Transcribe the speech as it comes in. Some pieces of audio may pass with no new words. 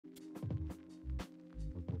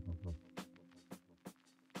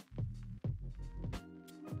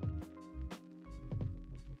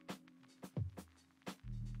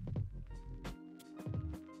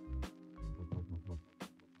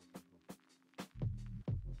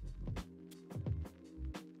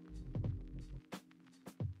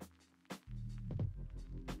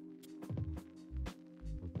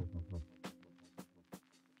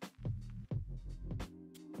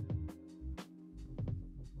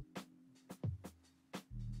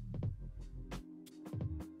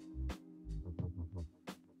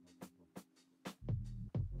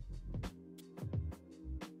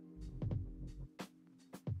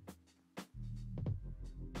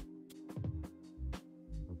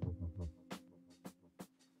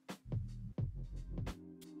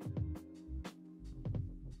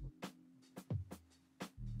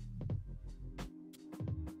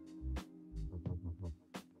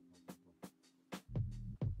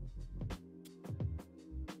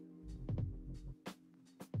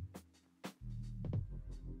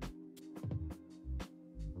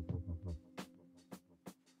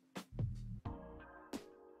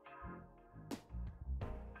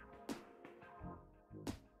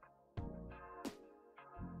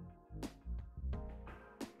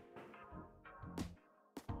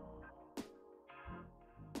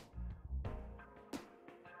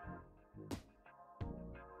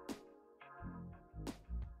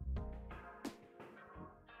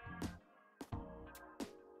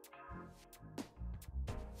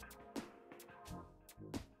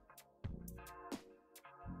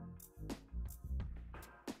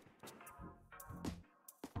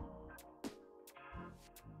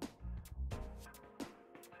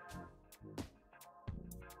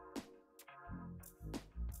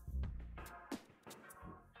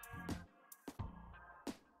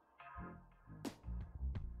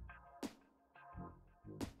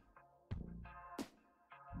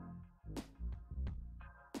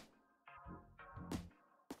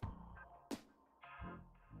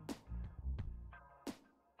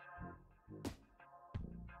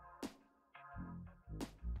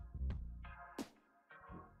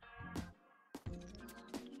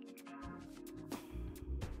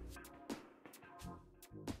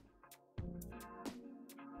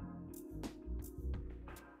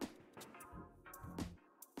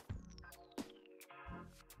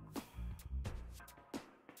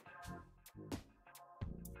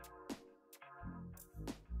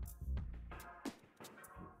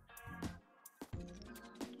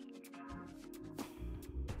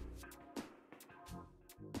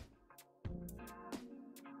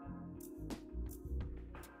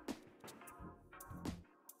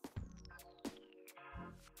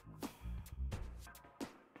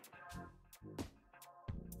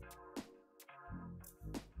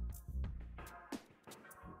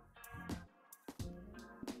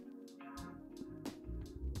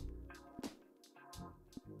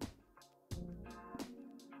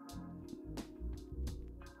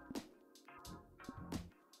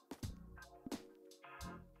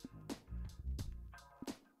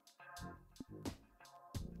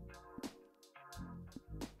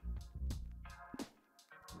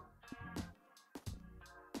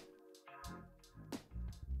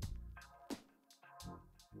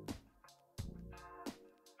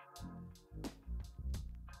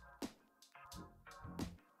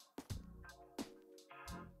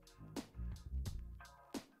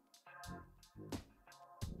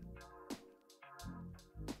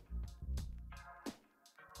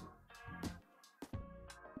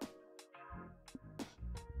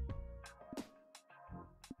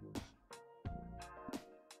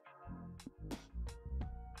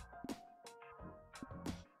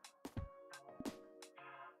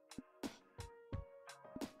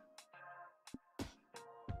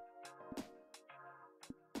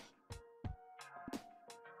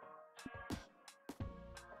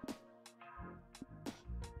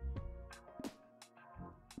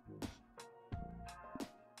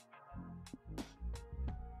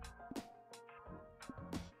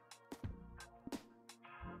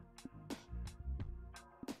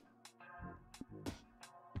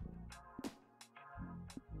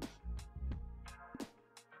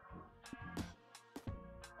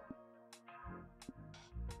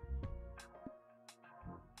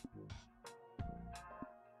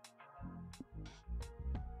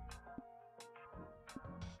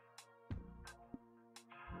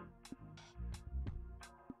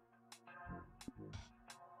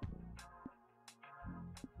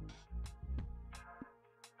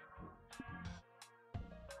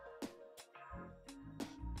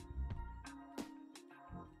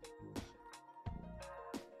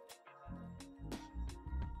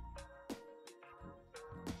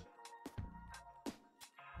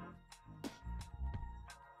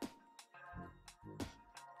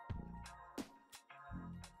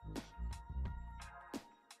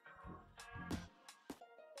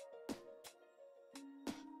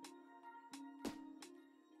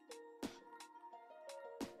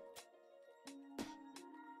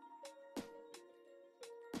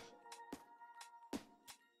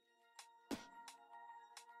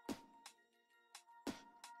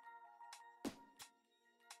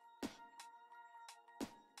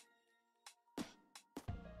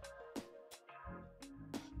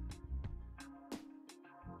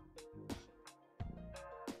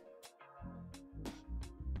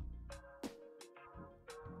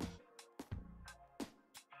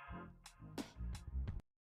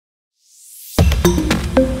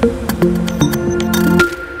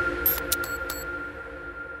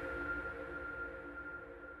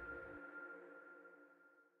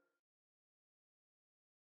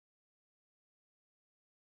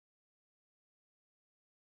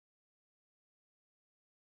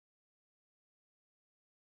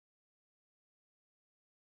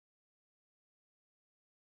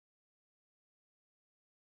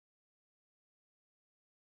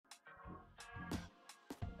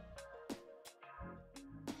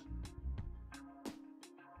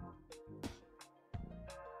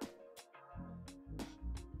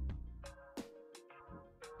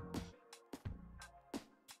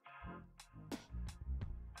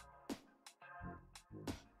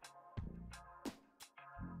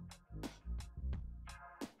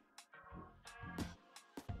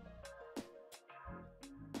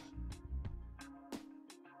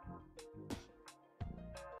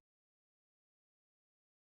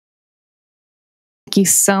you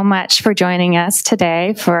so much for joining us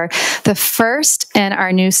today for the first in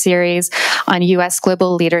our new series on U.S.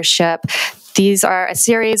 global leadership. These are a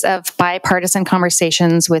series of bipartisan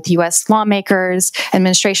conversations with U.S. lawmakers,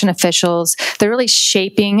 administration officials. They're really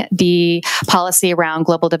shaping the policy around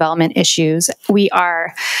global development issues. We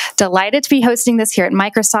are delighted to be hosting this here at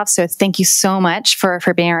Microsoft, so thank you so much for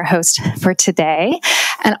being our host for today.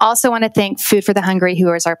 And also want to thank Food for the Hungry,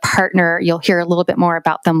 who is our partner. You'll hear a little bit more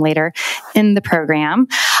about them later in the program.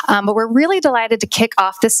 But we're really delighted to kick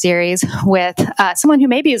off this series with someone who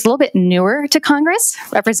maybe is a little bit newer to Congress,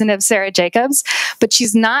 Representative Sara Jacobs. But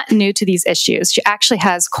she's not new to these issues. She actually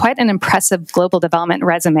has quite an impressive global development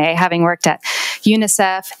resume, having worked at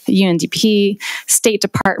UNICEF, UNDP, State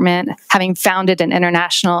Department, having founded an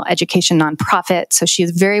international education nonprofit. So she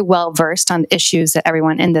is very well versed on issues that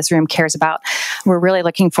everyone in this room cares about. We're really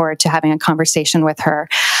looking forward to having a conversation with her.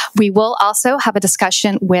 We will also have a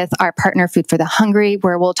discussion with our partner, Food for the Hungry,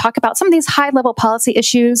 where we'll talk about some of these high-level policy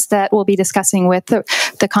issues that we'll be discussing with the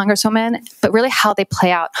Congresswoman, but really how they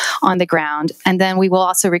play out on the ground. And then we will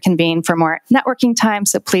also reconvene for more networking time,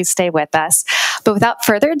 so please stay with us. But without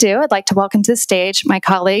further ado, I'd like to welcome to the stage my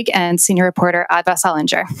colleague and senior reporter, Adva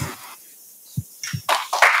Salinger.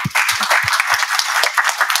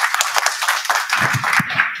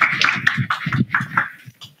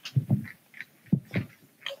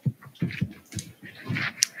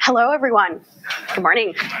 Hello, everyone. Good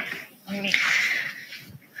morning. Good morning.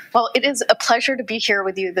 Well, it is a pleasure to be here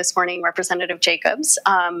with you this morning, Representative Jacobs.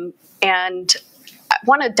 And I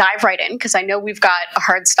want to dive right in because I know we've got a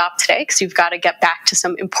hard stop today because you've got to get back to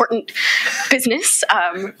some important business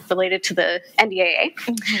related to the NDAA.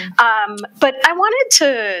 But I wanted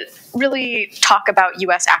to really talk about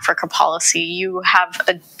U.S.-Africa policy. You have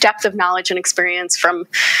a depth of knowledge and experience from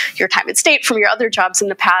your time at State, from your other jobs in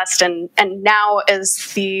the past, and now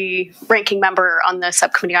as the ranking member on the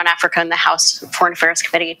Subcommittee on Africa in the House Foreign Affairs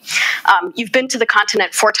Committee. You've been to the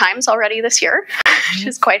continent 4 times already this year, which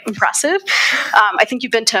is quite impressive. I think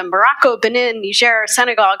you've been to Morocco, Benin, Niger,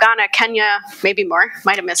 Senegal, Ghana, Kenya, maybe more.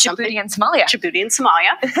 Might have missed something. Djibouti and Somalia. Djibouti and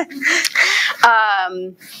Somalia.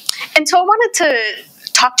 And so I wanted to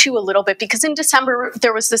talk to you a little bit because in December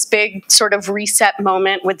there was this big sort of reset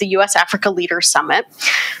moment with the U.S.-Africa Leaders Summit.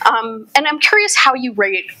 And I'm curious how you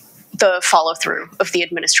rate the follow-through of the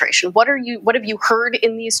administration. What have you heard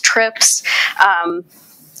in these trips?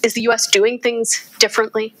 Is the U.S. doing things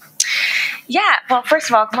differently? Yeah, well, first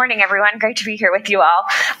of all, good morning, everyone. Great to be here with you all.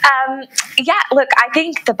 Yeah, look, I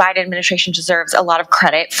think the Biden administration deserves a lot of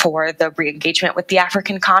credit for the re-engagement with the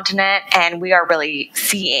African continent, and we are really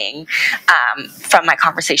seeing from my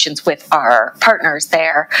conversations with our partners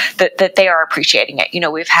there that they are appreciating it. You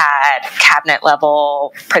know, we've had cabinet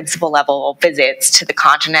level, principal level visits to the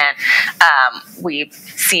continent. We've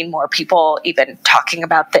seen more people even talking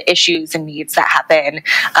about the issues and needs that happen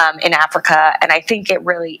in Africa, and I think it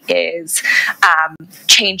really is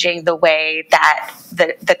changing the way that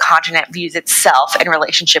the continent views itself in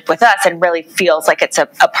relationship with us and really feels like it's a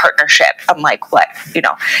partnership, unlike what,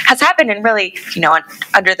 has happened and really,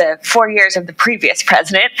 under the 4 years of the previous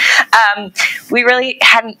president, we really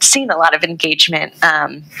hadn't seen a lot of engagement.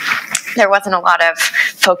 There wasn't a lot of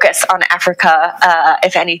focus on Africa.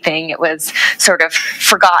 If anything, it was sort of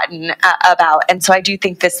forgotten about. And so I do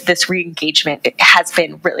think this re-engagement has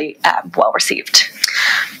been really well received.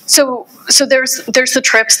 So there's the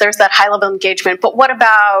trips, there's that high-level engagement, but what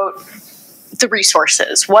about the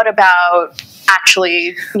resources? What about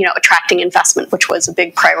actually, attracting investment, which was a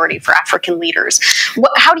big priority for African leaders?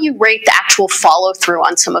 How do you rate the actual follow-through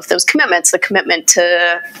on some of those commitments, the commitment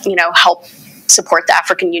to, help support the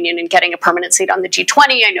African Union in getting a permanent seat on the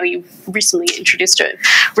G20? I know you recently introduced a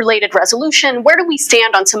related resolution. Where do we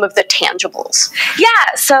stand on some of the tangibles?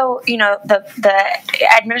 Yeah, so, the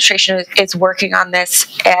administration is working on this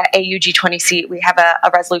AU G20 seat. We have a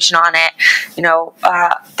resolution on it.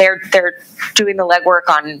 They're doing the legwork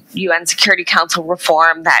on UN Security Council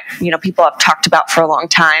reform that, people have talked about for a long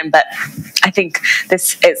time. But I think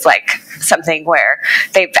this is like something where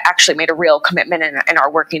they've actually made a real commitment and are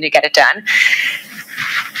working to get it done.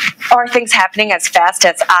 Are things happening as fast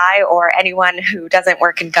as I or anyone who doesn't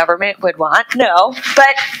work in government would want? No,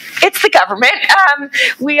 but it's the government.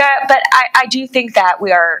 But I do think that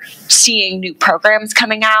we are seeing new programs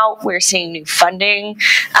coming out. We're seeing new funding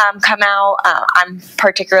come out. I'm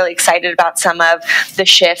particularly excited about some of the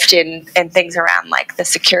shift in things around like the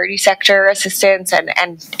security sector assistance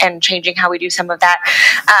and changing how we do some of that.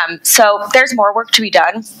 So there's more work to be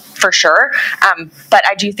done for sure. But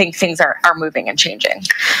I do think things are moving and changing.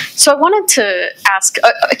 So I wanted to ask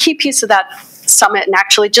a key piece of that summit. And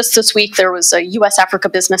actually, just this week, there was a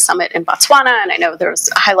U.S.-Africa Business Summit in Botswana, and I know there was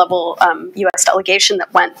a high-level U.S. delegation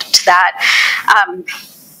that went to that.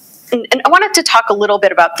 And I wanted to talk a little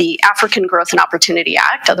bit about the African Growth and Opportunity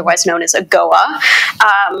Act, otherwise known as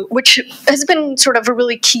AGOA, which has been sort of a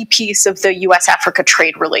really key piece of the U.S.-Africa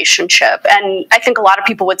trade relationship. And I think a lot of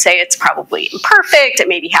people would say it's probably imperfect, it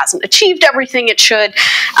maybe hasn't achieved everything it should.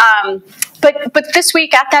 But this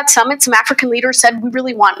week at that summit, some African leaders said we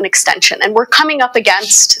really want an extension, and we're coming up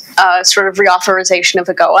against sort of reauthorization of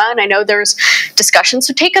AGOA, and I know there's discussion.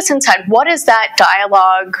 So take us inside. What is that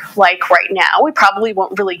dialogue like right now? We probably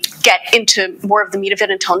won't really get into more of the meat of it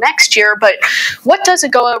until next year, but what does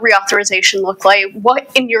AGOA reauthorization look like? What,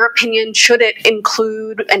 in your opinion, should it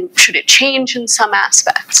include, and should it change in some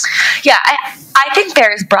aspects? Yeah, I think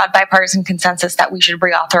there is broad bipartisan consensus that we should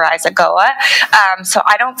reauthorize AGOA. So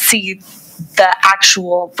I don't see the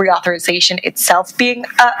actual reauthorization itself being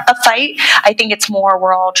a fight. I think it's more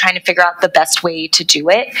we're all trying to figure out the best way to do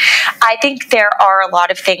it. I think there are a lot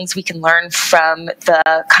of things we can learn from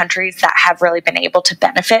the countries that have really been able to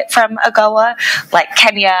benefit from AGOA, like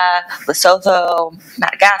Kenya, Lesotho,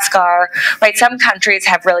 Madagascar, right? Some countries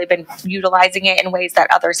have really been utilizing it in ways that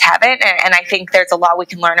others haven't, and I think there's a lot we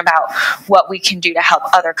can learn about what we can do to help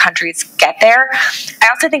other countries get there. I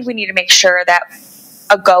also think we need to make sure that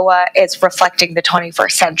AGOA is reflecting the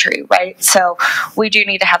 21st century, right? So we do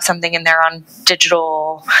need to have something in there on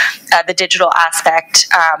digital, the digital aspect,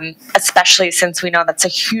 especially since we know that's a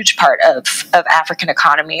huge part of African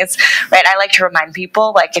economies, right? I like to remind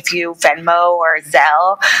people, like if you Venmo or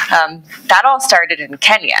Zelle, that all started in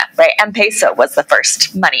Kenya, right? M-Pesa was the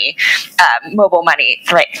first money, mobile money,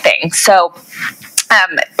 right, thing. So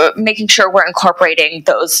making sure we're incorporating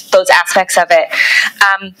those aspects of it,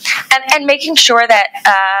 and making sure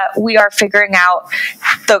that we are figuring out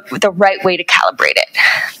the right way to calibrate it,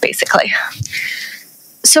 basically.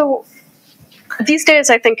 So these days,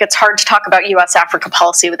 I think it's hard to talk about U.S.-Africa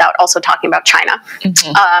policy without also talking about China.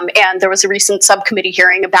 Mm-hmm. And there was a recent subcommittee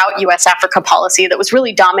hearing about U.S.-Africa policy that was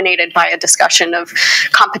really dominated by a discussion of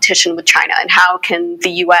competition with China and how can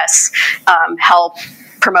the U.S. help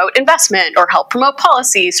promote investment or help promote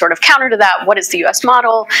policy, sort of counter to that. What is the U.S.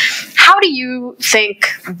 model? How do you think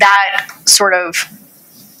that sort of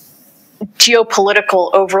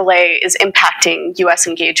geopolitical overlay is impacting U.S.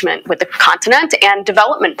 engagement with the continent and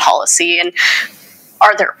development policy? And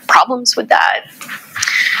are there problems with that?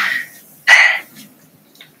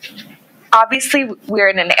 Obviously, we're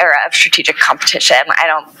in an era of strategic competition. I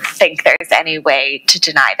don't think there's any way to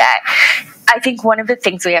deny that. I think one of the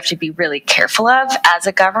things we have to be really careful of as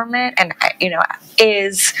a government, and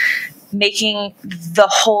is making the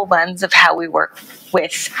whole lens of how we work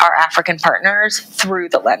with our African partners through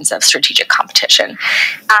the lens of strategic competition.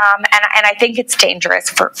 And I think it's dangerous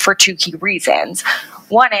for two key reasons.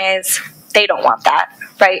 One is they don't want that,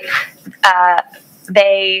 right?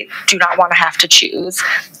 They do not want to have to choose.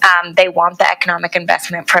 They want the economic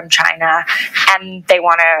investment from China, and they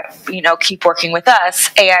want to, keep working with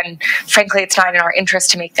us. And frankly, it's not in our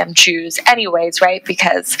interest to make them choose anyways, right?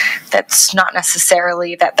 Because that's not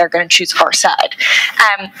necessarily that they're going to choose our side.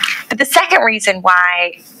 But the second reason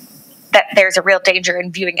why that there's a real danger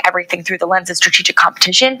in viewing everything through the lens of strategic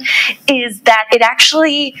competition is that it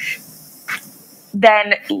actually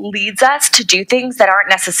then leads us to do things that aren't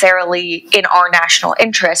necessarily in our national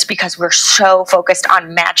interest because we're so focused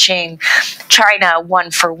on matching China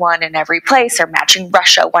one for one in every place or matching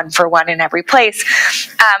Russia one for one in every place.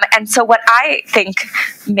 And so what I think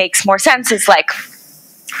makes more sense is like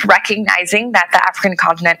recognizing that the African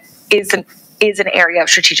continent is an area of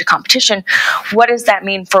strategic competition. What does that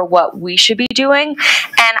mean for what we should be doing?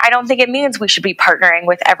 And I don't think it means we should be partnering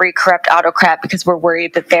with every corrupt autocrat because we're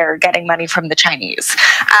worried that they're getting money from the Chinese.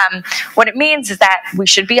 What it means is that we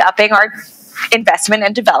should be upping our investment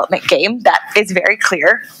and development game. That is very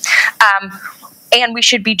clear. And we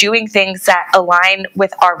should be doing things that align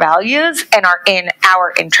with our values and are in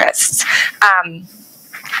our interests. And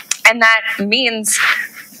that means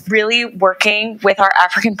really working with our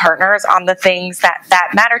African partners on the things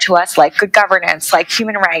that matter to us, like good governance, like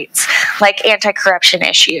human rights, like anti-corruption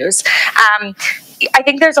issues. I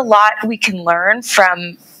think there's a lot we can learn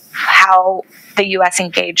from how the U.S.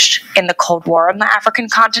 engaged in the Cold War on the African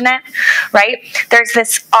continent, right?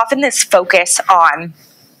 There's often this focus on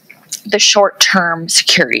the short-term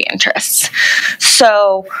security interests.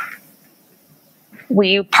 So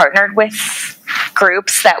we partnered with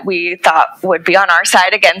groups that we thought would be on our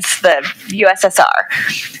side against the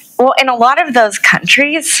USSR. Well, in a lot of those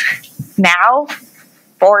countries now,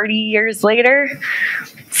 40 years later,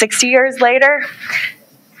 60 years later,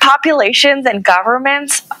 populations and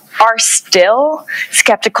governments are still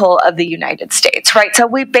skeptical of the United States, right? So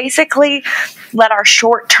we basically let our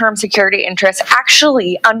short-term security interests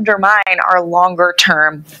actually undermine our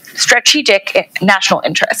longer-term strategic national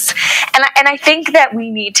interests. And I think that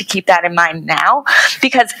we need to keep that in mind now,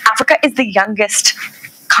 because Africa is the youngest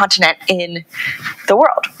continent in the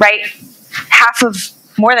world, right?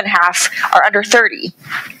 More than half are under 30.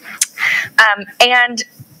 And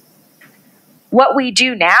what we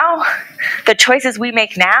do now, the choices we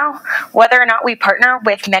make now, whether or not we partner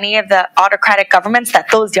with many of the autocratic governments that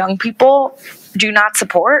those young people do not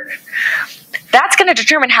support, that's going to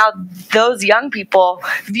determine how those young people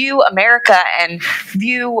view America and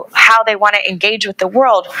view how they want to engage with the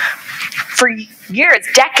world for years,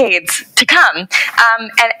 decades to come.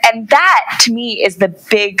 And that, to me, is the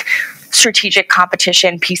big strategic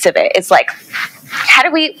competition piece of it. Is like, how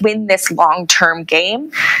do we win this long-term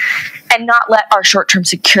game and not let our short-term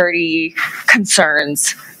security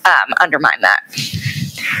concerns undermine that?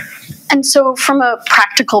 And so from a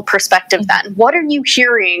practical perspective then, what are you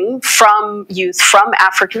hearing from youth, from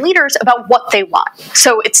African leaders about what they want?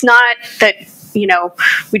 So it's not that, you know,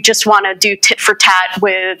 we just want to do tit for tat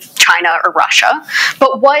with China or Russia,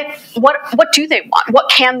 but what do they want? What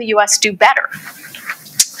can the U.S. do better?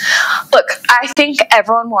 Look, I think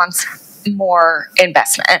everyone wants more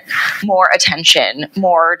investment, more attention,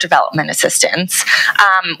 more development assistance.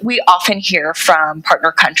 We often hear from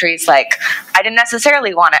partner countries like, I didn't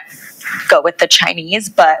necessarily want to go with the Chinese,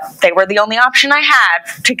 but they were the only option I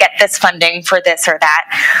had to get this funding for this or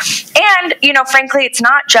that. And, you know, frankly, it's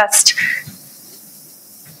not just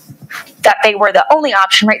that they were the only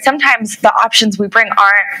option, right? Sometimes the options we bring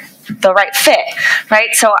aren't the right fit,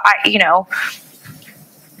 right? So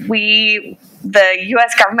the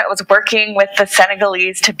U.S. government was working with the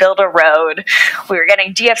Senegalese to build a road. We were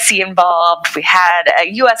getting DFC involved. We had a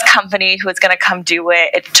U.S. company who was going to come do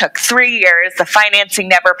it. It took 3 years. The financing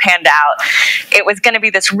never panned out. It was going to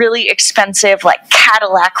be this really expensive, like,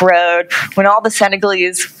 Cadillac road, when all the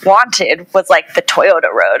Senegalese wanted was like the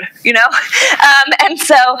Toyota road, you know? And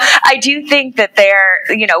so I do think that there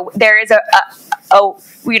is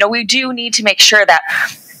we do need to make sure that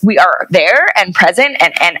we are there and present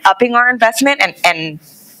and upping our investment and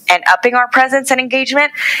upping our presence and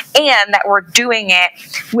engagement, and that we're doing it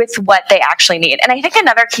with what they actually need. And I think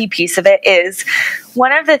another key piece of it is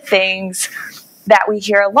one of the things that we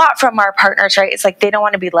hear a lot from our partners, right? It's like they don't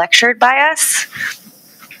want to be lectured by us.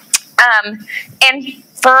 And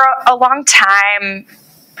for a long time,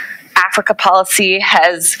 Africa policy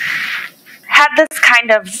has had this kind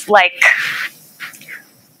of like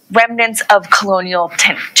remnants of colonial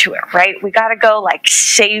tint to it, right? We got to go like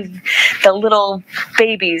save the little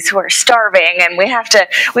babies who are starving, and we have to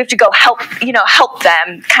go help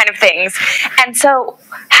them, kind of things. And so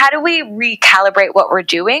how do we recalibrate what we're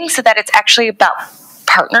doing so that it's actually about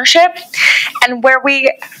partnership and where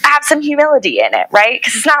we have some humility in it, right?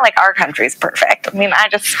 Because it's not like our country's perfect. I mean, I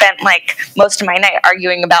just spent like most of my night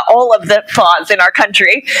arguing about all of the flaws in our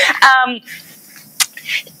country.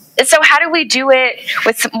 So how do we do it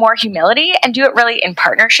with some more humility and do it really in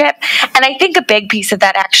partnership? And I think a big piece of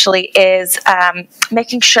that actually is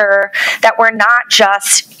making sure that we're not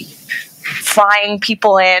just flying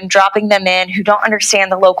people in, dropping them in who don't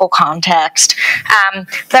understand the local context,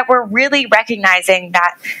 that we're really recognizing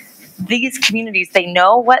that these communities, they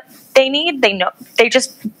know what they need. They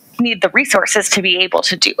just need the resources to be able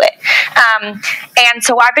to do it. And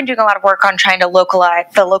so I've been doing a lot of work on trying to localize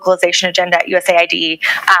the localization agenda at USAID.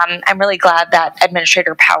 I'm really glad that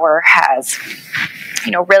Administrator Power has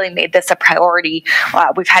really made this a priority.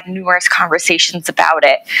 We've had numerous conversations about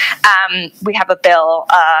it. We have a bill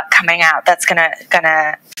coming out that's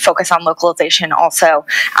gonna focus on localization also,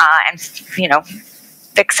 and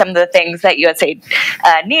fix some of the things that USAID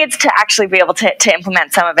needs to actually be able to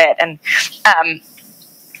implement some of it. And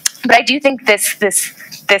but I do think this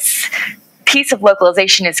piece of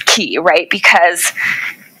localization is key, right? Because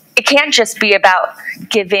it can't just be about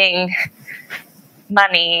giving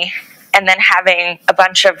money and then having a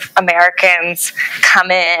bunch of Americans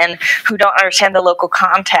come in who don't understand the local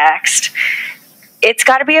context. It's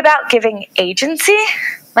got to be about giving agency,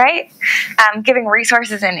 right? Giving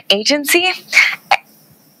resources and agency.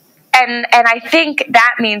 And I think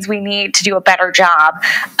that means we need to do a better job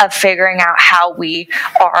of figuring out how we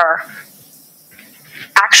are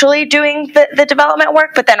actually doing the development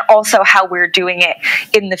work, but then also how we're doing it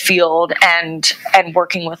in the field and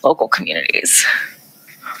working with local communities.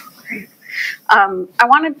 I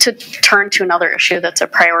wanted to turn to another issue that's a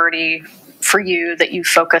priority for you that you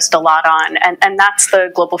focused a lot on, and that's the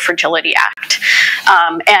Global Fragility Act.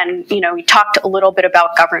 And we talked a little bit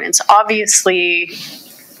about governance. Obviously,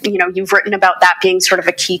 you've written about that being sort of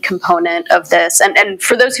a key component of this. And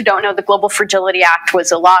for those who don't know, the Global Fragility Act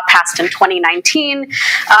was a law passed in 2019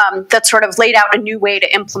 that sort of laid out a new way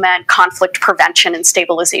to implement conflict prevention and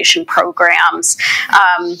stabilization programs.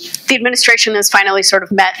 The administration has finally sort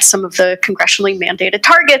of met some of the congressionally mandated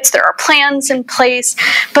targets. There are plans in place,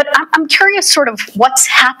 but I'm curious sort of what's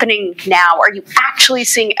happening now. Are you actually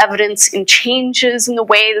seeing evidence in changes in the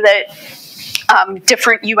way that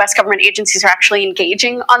different U.S. government agencies are actually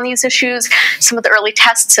engaging on these issues? Some of the early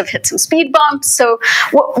tests have hit some speed bumps. So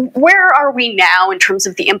where are we now in terms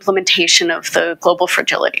of the implementation of the Global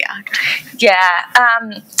Fragility Act? Yeah.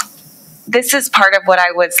 This is part of what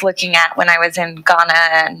I was looking at when I was in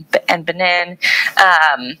Ghana and Benin.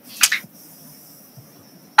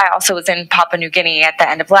 I also was in Papua New Guinea at the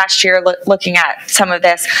end of last year looking at some of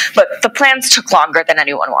this, but the plans took longer than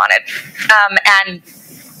anyone wanted. And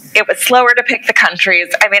it was slower to pick the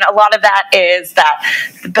countries. I mean, a lot of that is that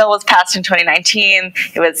the bill was passed in 2019.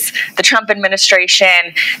 It was the Trump administration.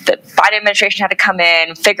 The Biden administration had to come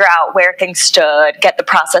in, figure out where things stood, get the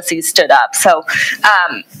processes stood up. So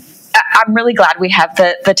I'm really glad we have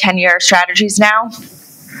the 10-year strategies now.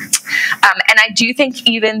 And I do think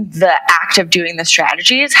even the act of doing the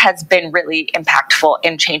strategies has been really impactful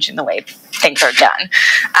in changing the way things are done.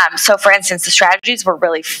 So, for instance, the strategies were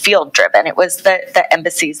really field-driven. It was the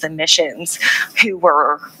embassies, the missions who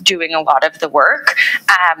were doing a lot of the work,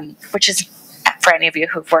 which is, for any of you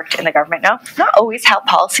who've worked in the government know, not always how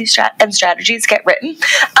policy and strategies get written.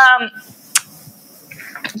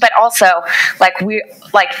 But also,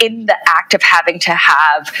 in the act of having to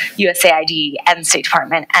have USAID and State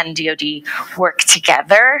Department and DoD work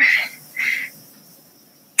together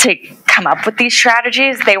to come up with these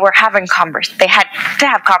strategies, they were having they had to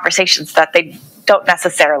have conversations that they don't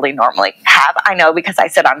necessarily normally have. I know, because I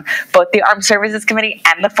sit on both the Armed Services Committee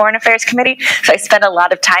and the Foreign Affairs Committee, so I spend a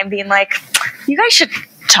lot of time being like, you guys should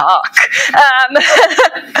talk.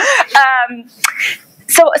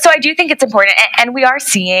 So I do think it's important, and we are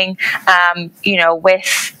seeing,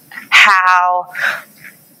 with how,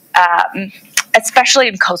 especially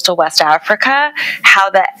in coastal West Africa, how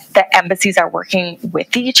the embassies are working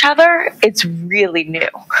with each other. It's really new,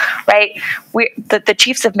 right? The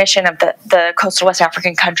chiefs of mission of the coastal West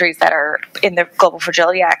African countries that are in the Global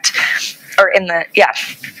Fragility Act, are in that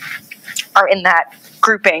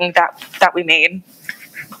grouping that we made.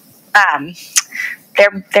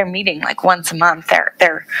 They're meeting like once a month.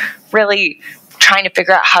 They're really trying to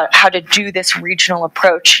figure out how to do this regional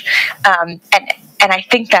approach, and I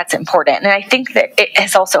think that's important. And I think that it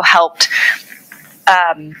has also helped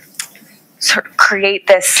sort of create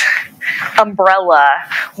this umbrella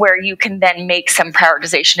where you can then make some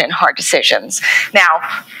prioritization and hard decisions. Now,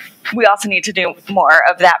 we also need to do more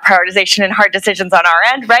of that prioritization and hard decisions on our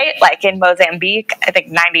end, right? Like in Mozambique, I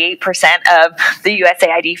think 98% of the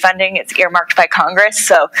USAID funding is earmarked by Congress.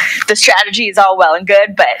 So the strategy is all well and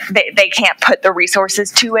good, but they can't put the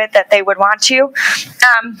resources to it that they would want to.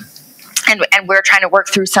 And we're trying to work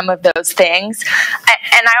through some of those things.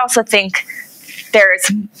 And I also think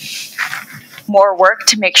there's more work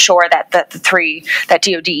to make sure that the three, that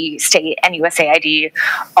DoD, state, and USAID,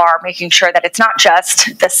 are making sure that it's not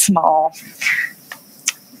just the small,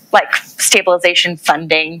 like, stabilization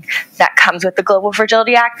funding that comes with the Global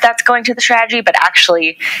Fragility Act that's going to the strategy, but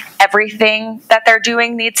actually everything that they're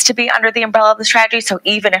doing needs to be under the umbrella of the strategy. So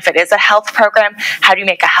even if it is a health program, how do you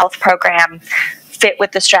make a health program fit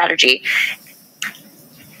with the strategy?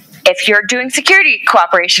 If you're doing security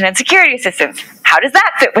cooperation and security assistance, how does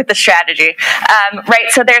that fit with the strategy? Right.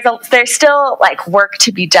 So there's still like work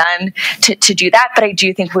to be done to do that. But I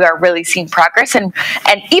do think we are really seeing progress, and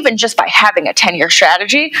even just by having a 10-year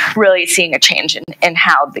strategy, really seeing a change in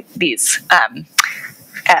how these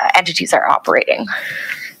entities are operating.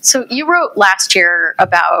 So you wrote last year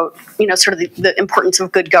about, sort of the importance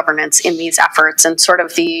of good governance in these efforts, and sort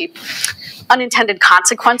of the unintended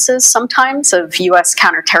consequences sometimes of U.S.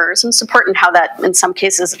 counterterrorism support, and how that in some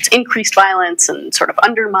cases it's increased violence and sort of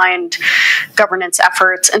undermined governance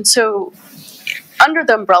efforts. And so under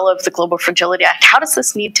the umbrella of the Global Fragility Act, how does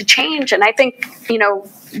this need to change? And I think,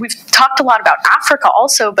 we've talked a lot about Africa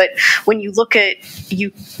also, but when you look at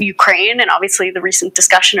Ukraine and obviously the recent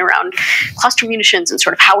discussion around cluster munitions and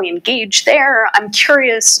sort of how we engage there, I'm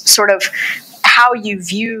curious sort of how you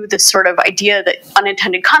view this sort of idea that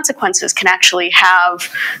unintended consequences can actually have,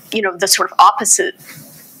 the sort of opposite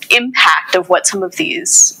impact of what some of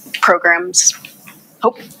these programs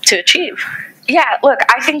hope to achieve. Yeah, look,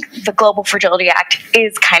 I think the Global Fragility Act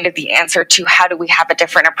is kind of the answer to how do we have a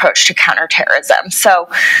different approach to counterterrorism. So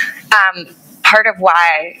part of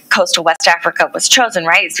why coastal West Africa was chosen,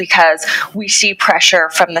 right, is because we see pressure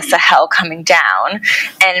from the Sahel coming down,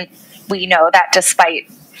 and we know that despite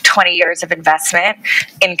 20 years of investment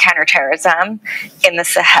in counterterrorism in the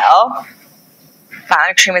Sahel,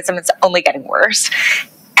 violent extremism is only getting worse.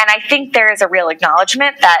 And I think there is a real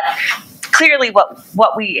acknowledgement that clearly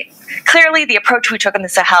the approach we took in the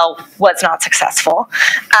Sahel was not successful.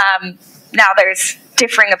 Now there's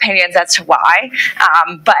differing opinions as to why,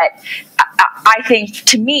 but I think,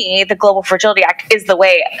 to me, the Global Fragility Act is the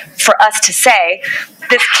way for us to say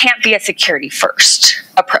this can't be a security first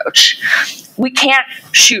approach. We can't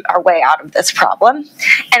shoot our way out of this problem,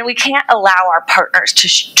 and we can't allow our partners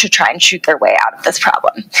to try and shoot their way out of this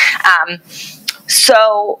problem.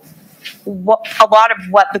 So a lot of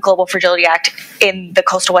what the Global Fragility Act in the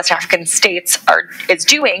coastal West African states is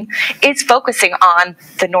doing is focusing on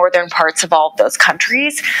the northern parts of all of those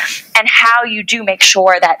countries and how you do make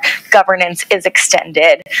sure that governance is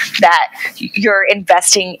extended, that you're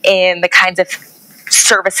investing in the kinds of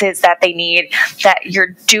services that they need, that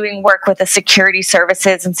you're doing work with the security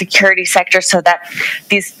services and security sector so that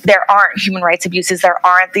there aren't human rights abuses, there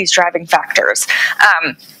aren't these driving factors.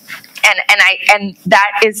 And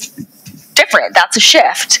that is different. That's a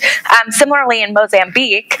shift. Similarly, in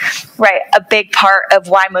Mozambique, right, a big part of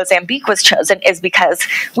why Mozambique was chosen is because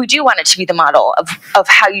we do want it to be the model of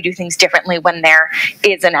how you do things differently when there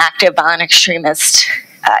is an active violent extremist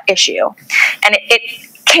issue. And it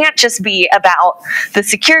can't just be about the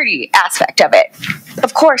security aspect of it.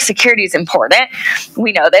 Of course, security is important.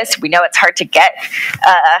 We know this. We know it's hard to get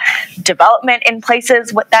development in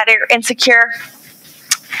places that are insecure.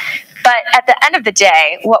 But at the end of the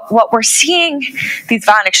day, what we're seeing these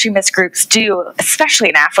violent extremist groups do, especially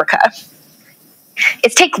in Africa,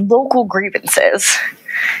 is take local grievances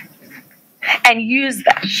and use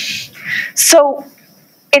them. So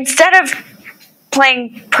instead of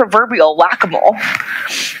playing proverbial whack-a-mole,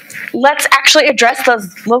 let's actually address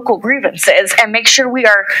those local grievances and make sure we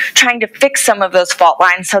are trying to fix some of those fault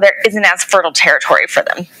lines so there isn't as fertile territory for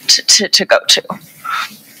them to go to.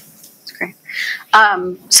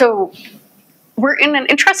 So we're in an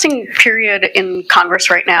interesting period in Congress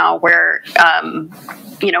right now where,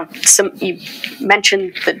 you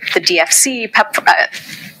mentioned the DFC,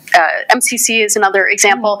 MCC is another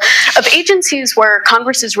example of agencies where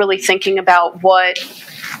Congress is really thinking about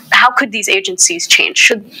how could these agencies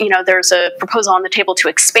change? There's a proposal on the table to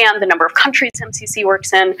expand the number of countries MCC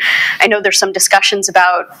works in. I know there's some discussions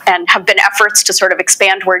about and have been efforts to sort of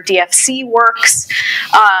expand where DFC works.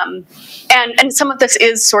 And some of this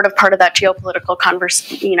is sort of part of that geopolitical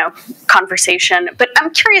conversation. But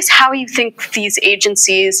I'm curious how you think these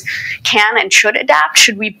agencies can and should adapt.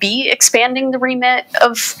 Should we be expanding the remit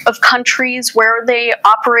of countries where they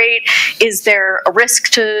operate? Is there a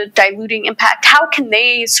risk to diluting impact? How can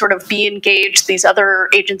they sort of be engaged, these other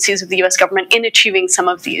agencies of the U.S. government, in achieving some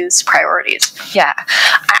of these priorities? Yeah,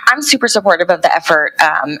 I'm super supportive of the effort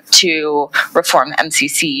to reform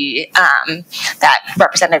MCC that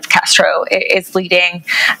Representative Castro is leading.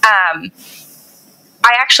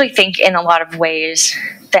 I actually think in a lot of ways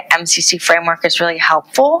the MCC framework is really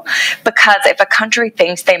helpful because if a country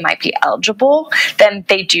thinks they might be eligible, then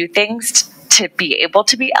they do things to be able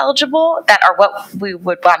to be eligible that are what we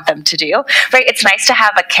would want them to do, right? It's nice to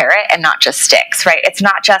have a carrot and not just sticks, right? It's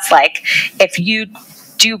not just like if you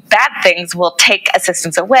do bad things, we'll take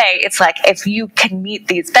assistance away. It's like if you can meet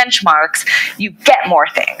these benchmarks, you get more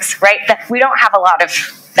things, right? That we don't have a lot of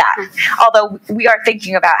that, although we are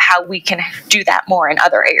thinking about how we can do that more in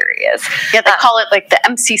other areas. Yeah, they call it like the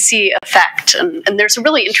MCC effect, and there's a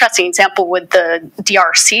really interesting example with the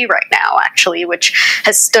DRC right now, actually, which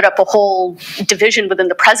has stood up a whole division within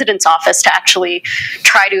the president's office to actually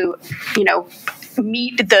try to,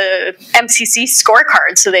 meet the MCC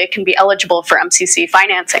scorecard so they can be eligible for MCC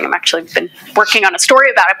financing. I'm actually been working on a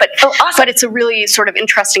story about it, but it's a really sort of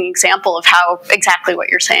interesting example of how exactly what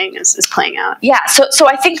you're saying is playing out. Yeah, so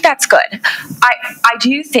I think that's good. I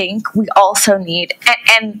do think we also need,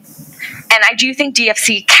 and I do think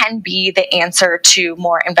DFC can be the answer to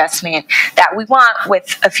more investment that we want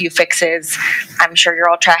with a few fixes. I'm sure you're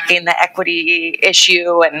all tracking the equity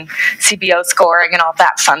issue and CBO scoring and all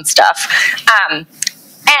that fun stuff.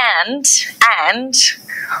 And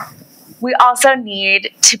we also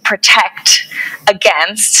need to protect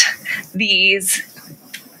against these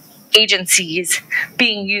agencies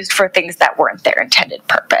being used for things that weren't their intended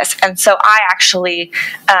purpose. And so I actually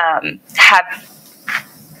have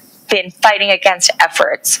been fighting against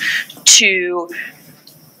efforts to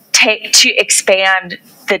expand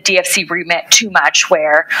the DFC remit too much,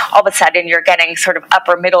 where all of a sudden you're getting sort of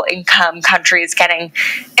upper middle income countries getting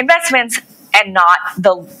investments and not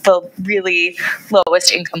the really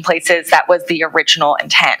lowest income places that was the original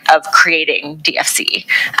intent of creating DFC.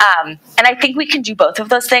 And I think we can do both of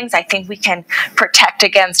those things. I think we can protect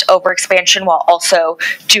against overexpansion while also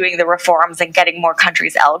doing the reforms and getting more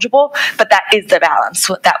countries eligible. But that is the balance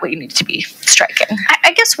that we need to be striking.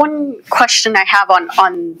 I guess one question I have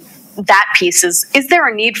on that piece is there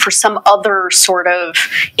a need for some other sort of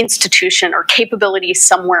institution or capability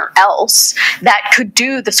somewhere else that could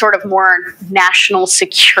do the sort of more national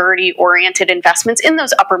security oriented investments in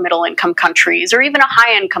those upper middle income countries, or even a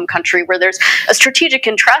high income country where there's a strategic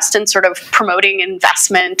interest in sort of promoting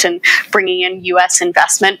investment and bringing in US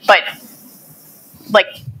investment, but like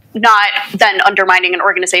not then undermining an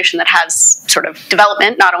organization that has sort of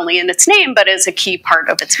development not only in its name but as a key part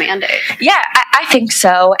of its mandate? Yeah, I think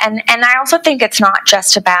so. And I also think it's not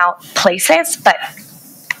just about places, but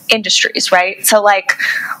industries, right? So like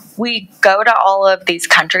we go to all of these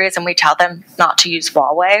countries and we tell them not to use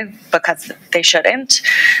Huawei because they shouldn't.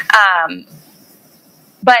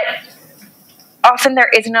 But often there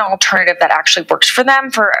isn't an alternative that actually works for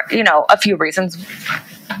them for, a few reasons.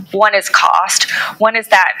 One is cost. One is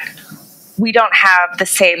that we don't have the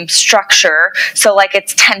same structure. So like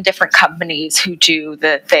it's 10 different companies who do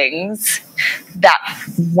the things that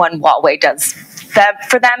one Huawei does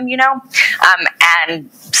for them,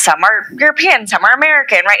 and some are European, some are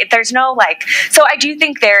American, right? There's no so I do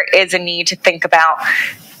think there is a need to think about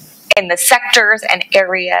in the sectors and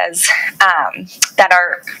areas that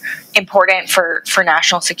are important for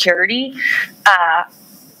national security,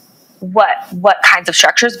 what kinds of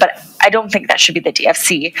structures, but I don't think that should be the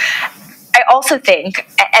DFC. I also think,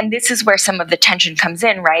 and this is where some of the tension comes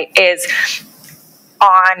in, right, is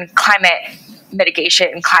on climate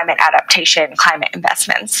mitigation, climate adaptation, climate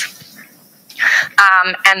investments.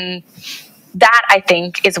 And that, I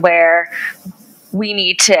think, is where we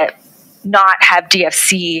need to not have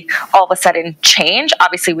DFC all of a sudden change.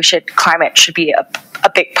 Obviously, climate should be a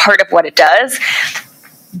big part of what it does.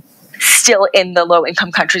 Still in the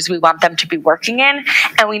low-income countries we want them to be working in,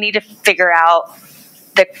 and we need to figure out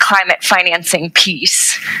the climate financing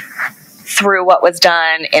piece through what was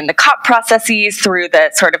done in the COP processes, through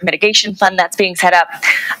the sort of mitigation fund that's being set up.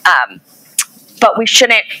 But we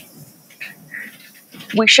shouldn't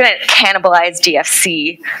cannibalize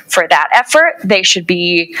DFC for that effort. They should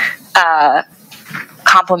be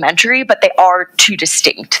complementary, but they are two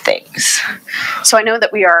distinct things. So I know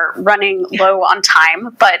that we are running low on time,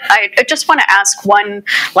 but I just want to ask one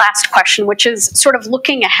last question, which is sort of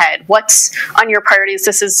looking ahead. What's on your priorities?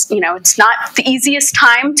 This is, it's not the easiest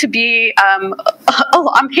time to be a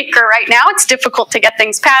lawmaker right now. It's difficult to get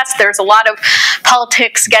things passed. There's a lot of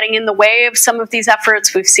politics getting in the way of some of these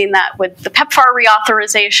efforts. We've seen that with the PEPFAR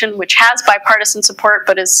reauthorization, which has bipartisan support,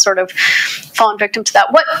 but is sort of fallen victim to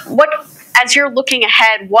that. What as you're looking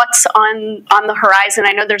ahead, what's on the horizon?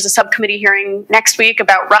 I know there's a subcommittee hearing next week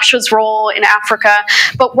about Russia's role in Africa,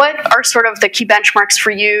 but what are sort of the key benchmarks for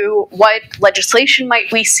you? What legislation might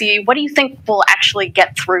we see? What do you think will actually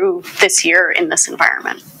get through this year in this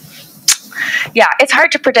environment? Yeah, it's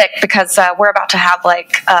hard to predict because we're about to have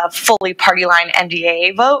a fully party line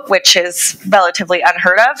NDAA vote, which is relatively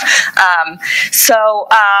unheard of.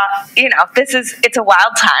 It's a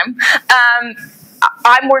wild time.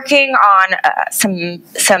 I'm working on some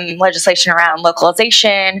legislation around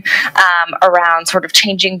localization, around sort of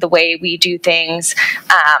changing the way we do things,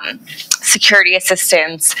 security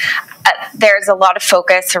assistance. There's a lot of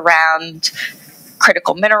focus around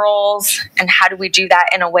critical minerals and how do we do that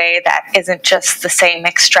in a way that isn't just the same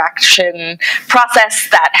extraction process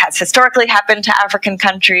that has historically happened to African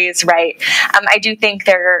countries, right? I do think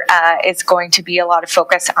there is going to be a lot of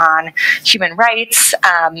focus on human rights,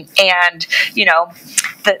 and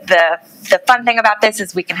the fun thing about this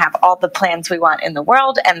is we can have all the plans we want in the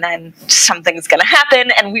world and then something's going to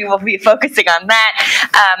happen and we will be focusing on that.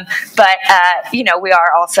 We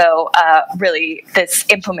are also really, this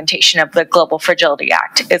implementation of the Global Fragility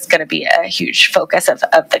Act is going to be a huge focus of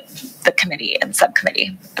the committee and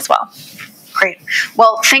subcommittee as well. Great.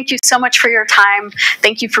 Well, thank you so much for your time.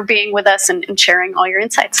 Thank you for being with us and sharing all your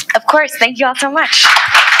insights. Of course. Thank you all so much.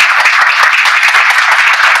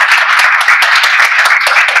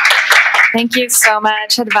 Thank you so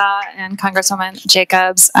much, Adva and Congresswoman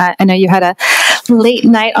Jacobs. I know you had a late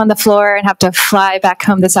night on the floor and have to fly back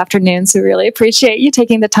home this afternoon, so we really appreciate you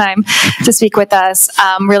taking the time to speak with us.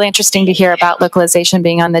 Really interesting to hear about localization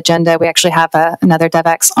being on the agenda. We actually have another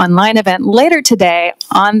Devex online event later today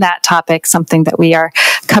on that topic, something that we are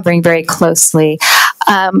covering very closely.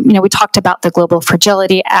 We talked about the Global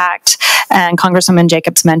Fragility Act And Congresswoman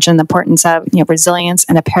Jacobs mentioned the importance of resilience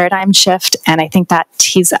and a paradigm shift. And I think that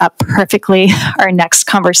tees up perfectly our next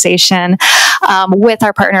conversation with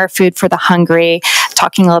our partner Food for the Hungry,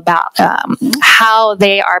 talking about how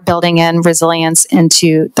they are building in resilience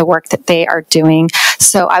into the work that they are doing.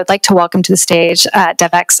 So I would like to welcome to the stage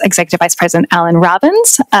Devex Executive Vice President Alan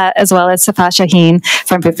Robbins, as well as Safa Shaheen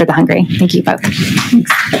from Food for the Hungry. Thank you both.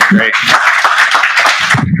 Great.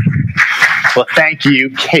 Well, thank you,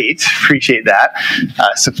 Kate. Appreciate that.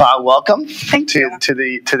 Safa, welcome to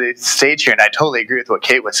the stage here. And I totally agree with what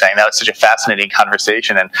Kate was saying. That was such a fascinating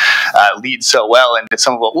conversation and leads so well into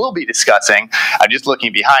some of what we'll be discussing. I'm just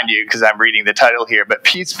looking behind you because I'm reading the title here, but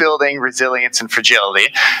peace building, resilience, and fragility.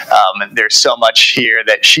 And there's so much here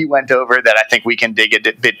that she went over that I think we can dig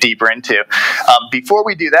a bit deeper into. Before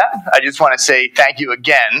we do that, I just want to say thank you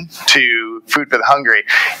again to Food for the Hungry.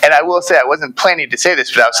 And I will say, I wasn't planning to say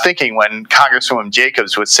this, but I was thinking when Congresswoman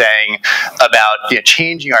Jacobs was saying about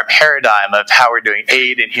changing our paradigm of how we're doing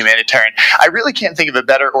aid and humanitarian. I really can't think of a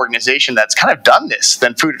better organization that's kind of done this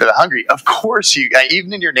than Food for the Hungry. Of course,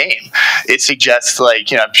 even in your name, it suggests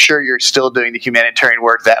I'm sure you're still doing the humanitarian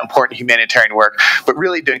work, that important humanitarian work, but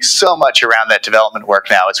really doing so much around that development work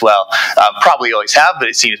now as well. Probably always have, but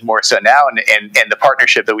it seems more so now. And the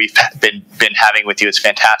partnership that we've been having with you is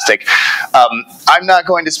fantastic. I'm not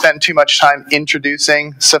going to spend too much time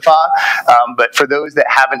introducing Safa. But for those that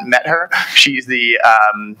haven't met her, she's the,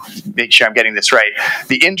 make sure I'm getting this right,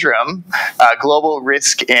 the interim Global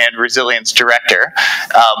Risk and Resilience Director.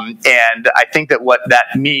 And I think that what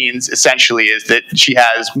that means essentially is that she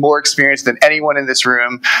has more experience than anyone in this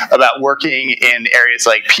room about working in areas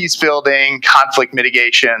like peace building, conflict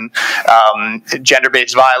mitigation,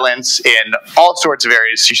 gender-based violence, in all sorts of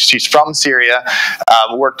areas. She's from Syria,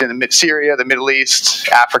 worked in Syria, the Middle East,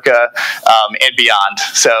 Africa, and beyond.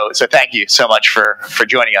 So thank you so much for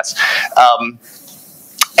joining us.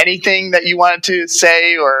 Anything that you wanted to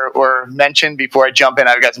say or mention before I jump in?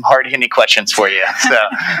 I've got some hard-hitting questions for you. So,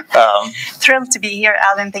 thrilled to be here,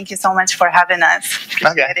 Alan. Thank you so much for having us.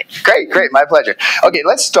 Okay, great, my pleasure. Okay,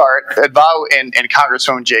 let's start. Advao and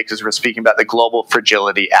Congresswoman Jacobs were speaking about the Global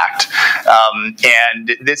Fragility Act,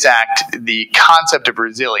 and this act, the concept of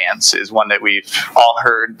resilience, is one that we've all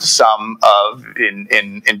heard some of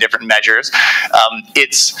in different measures.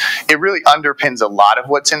 It really underpins a lot of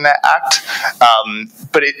what's in that act,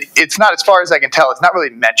 but it's not, as far as I can tell, it's not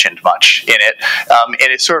really mentioned much in it, and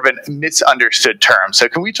it's sort of a misunderstood term. So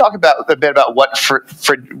can we talk a bit about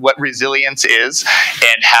what resilience is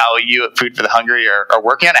and how you at Food for the Hungry are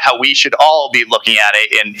working on it, how we should all be looking at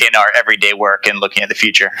it in our everyday work and looking at the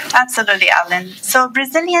future? Absolutely, Alan. So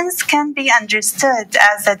resilience can be understood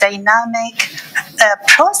as a dynamic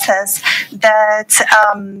process that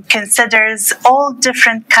considers all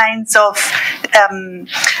different kinds of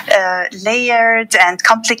layered and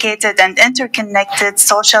complicated and interconnected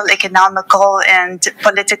social, economical, and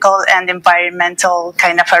political and environmental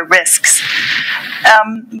kind of risks.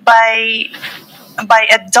 By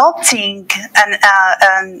adopting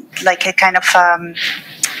like a kind of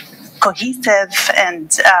cohesive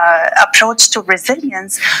and approach to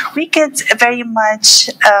resilience, we could very much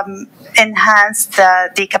enhance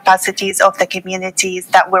the capacities of the communities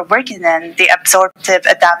that we're working in, the absorptive,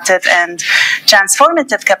 adaptive, and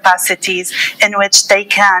transformative capacities in which they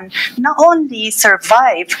can not only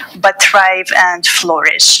survive, but thrive and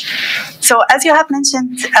flourish. So as you have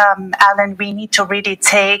mentioned, Alan, we need to really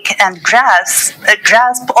take and grasp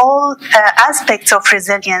all aspects of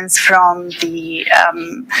resilience from the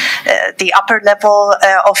upper level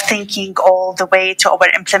of thinking all the way to our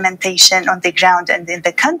implementation on the ground and in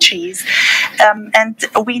the countries. And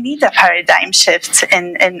we need a paradigm shift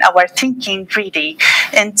in our thinking, really,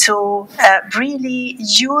 into really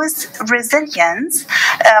use resilience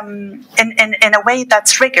in a way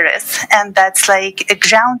that's rigorous and that's like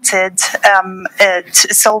grounded,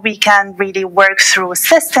 so we can really work through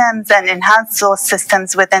systems and enhance those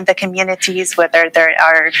systems within the communities, whether there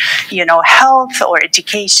are, health or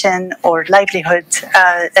education or livelihood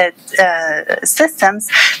systems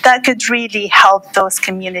that could really help those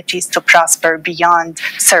communities to prosper beyond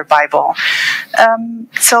survival.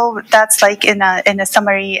 So that's like in a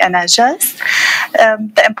summary and a gist.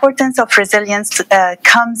 The importance of resilience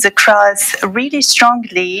comes across really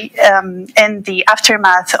strongly in the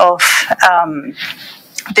aftermath of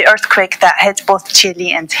the earthquake that hit both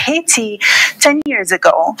Chile and Haiti 10 years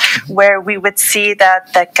ago, where we would see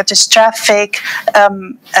that the catastrophic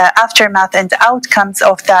aftermath and outcomes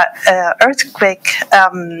of that earthquake,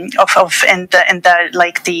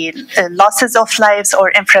 the losses of lives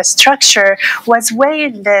or infrastructure, was way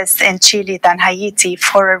less in Chile than Haiti,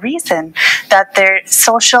 for a reason that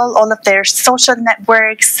all of their social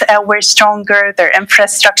networks were stronger, their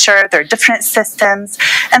infrastructure, their different systems,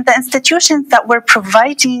 and the institutions that were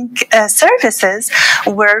providing services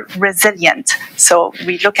were resilient. So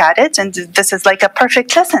we look at it, and this is like a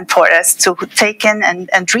perfect lesson for us to take in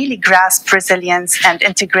and really grasp resilience and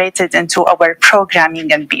integrate it into our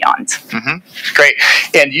programming and beyond. Mm-hmm. Great.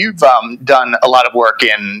 And you've done a lot of work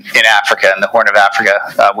in Africa, in the Horn of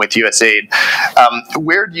Africa, with USAID.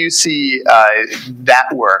 Where do you see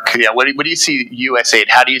that work? What do you see USAID?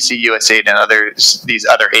 How do you see USAID and these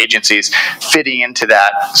other agencies fitting into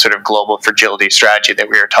that sort of global fragility strategy that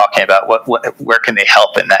we were talking about? Where can they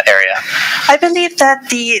help in that area? I believe that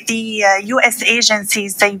the U.S.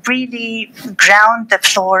 agencies, they really ground the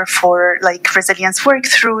floor for like resilience work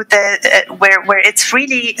through where it's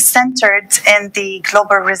really centered in the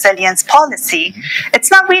global resilience policy. It's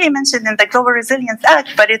not really mentioned in the Global Resilience Act,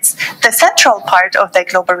 but it's the central part of the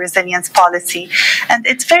global resilience policy, and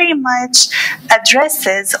it very much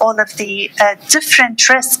addresses all of the different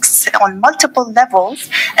risks on multiple levels,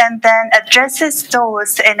 and then addresses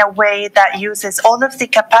those in a way that uses all of the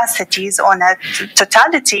capacities on a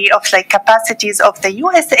totality of like capacities of the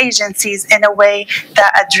U.S. agencies in a way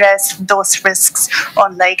that address those risks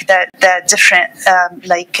on like the different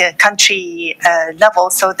country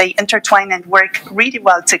levels. So they intertwine and work really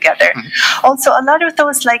well together. Also, a lot of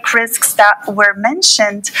those like risks that were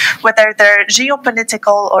mentioned, whether they're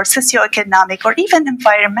geopolitical or socioeconomic or even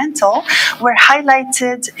environmental, were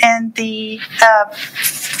highlighted in the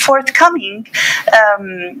forthcoming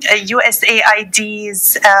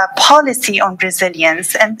USAID's policy on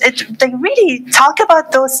resilience, and they really talk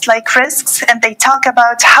about those like risks, and they talk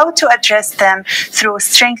about how to address them through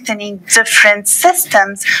strengthening different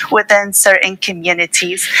systems within certain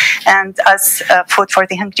communities. And as Food for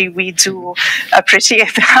the Hungry, we do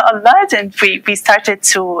appreciate a lot, and we started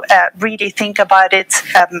to really think about it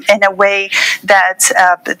in a way that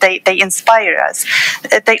they inspire us.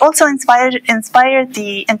 They also inspire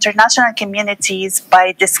the international communities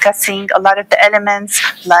by discussing a lot of the elements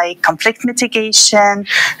like conflict mitigation,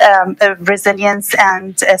 resilience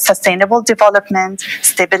and sustainable development,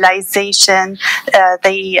 stabilization.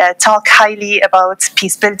 They talk highly about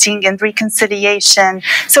peace building and reconciliation.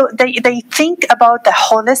 So they think about the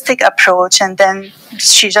holistic approach, and then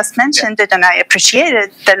she just mentioned it, and I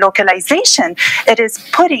appreciated the localization. It is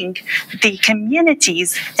putting the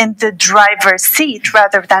communities in the driver's seat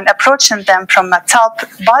rather than approaching them from a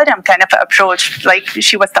top-bottom kind of approach, like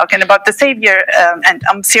she was talking about the savior, and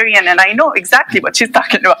I'm Syrian, and I know exactly what she's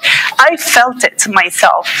talking about. I felt it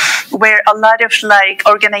myself, where a lot of like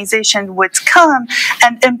organization would come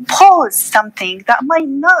and impose something that might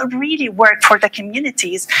not really work for the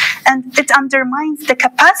communities, and it undermines the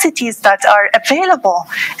capacities that are available,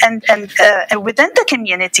 and within the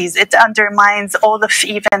communities, it undermines all of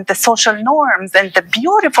even the social norms and the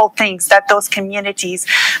beautiful things that those communities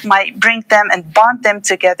might bring them and bond them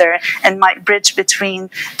together, and might bridge between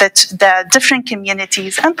the different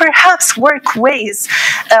communities, and perhaps work ways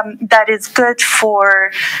that is good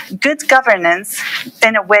for good governance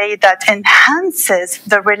in a way that enhances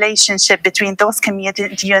the relationship between those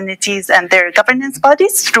communities and their governance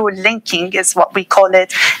bodies through linking, is what we call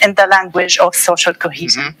it in the language of social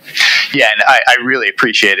cohesion. Mm-hmm. Yeah, and I really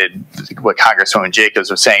appreciated what Congresswoman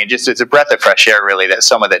Jacobs was saying. Just it's a breath of fresh air, really, that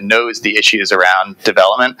someone that knows the issues around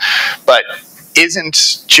development, but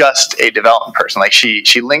isn't just a development person. Like she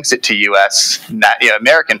links it to U.S.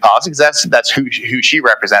 American politics. That's who she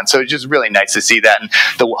represents. So it's just really nice to see that, and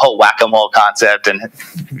the whole whack-a-mole concept, and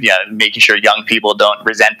making sure young people don't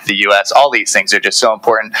resent the U.S. All these things are just so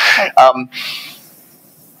important. Right.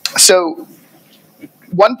 So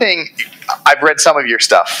one thing, I've read some of your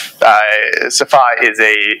stuff. Safa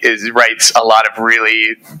writes a lot of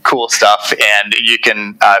really cool stuff, and you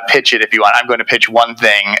can pitch it if you want. I'm going to pitch one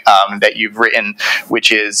thing that you've written,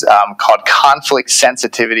 which is called Conflict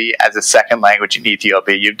Sensitivity as a Second Language in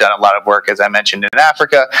Ethiopia. You've done a lot of work, as I mentioned, in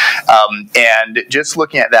Africa, and just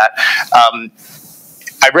looking at that,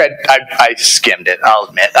 I skimmed it. I'll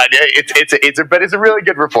admit, but it's a really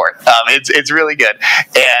good report. It's really good,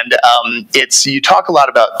 and you talk a lot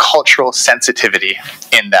about cultural sensitivity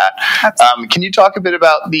in that. Can you talk a bit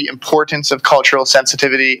about the importance of cultural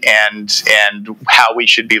sensitivity and how we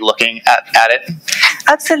should be looking at it?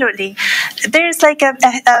 Absolutely. There's like a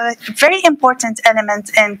very important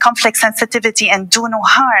element in conflict sensitivity and do no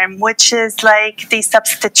harm, which is like the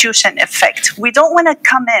substitution effect. We don't want to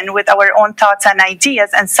come in with our own thoughts and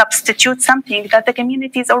ideas and substitute something that the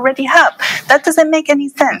communities already have. That doesn't make any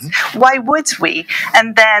sense. Mm-hmm. Why would we?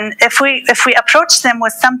 And then if we approach them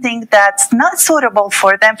with something that's not suitable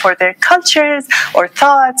for them, for their cultures or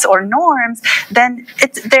thoughts or norms, then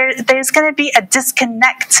there's going to be a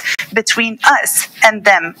disconnect between us and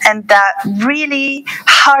them. And that really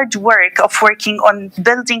hard work of working on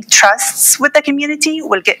building trusts with the community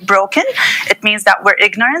will get broken. It means that we're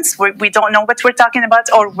ignorant. We don't know what we're talking about,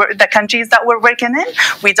 or the countries that we're working in.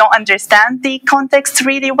 We don't understand the context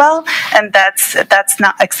really well, and that's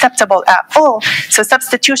not acceptable at all. So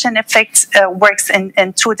substitution effect works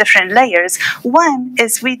in two different layers. One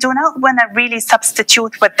is we do not want to really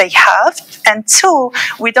substitute what they have, and two,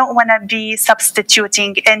 we don't want to be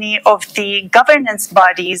substituting any of the governance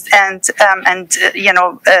bodies and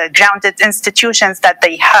grounded institutions that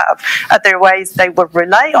they have. Otherwise, they will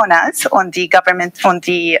rely on us, on the government, on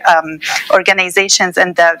the organizations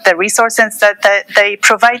and the resources that they're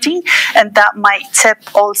providing, and that might tip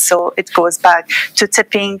also, it goes back to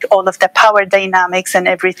tipping all of the power dynamics and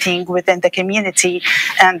everything within the community,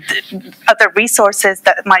 and other resources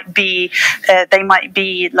that might be, they might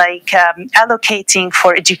be like allocating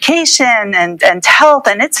for education and health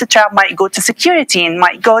and etc. might go to security and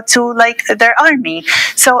might go to like their army.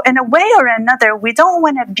 So in a way or another, we don't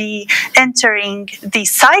want to be entering the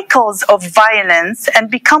cycles of violence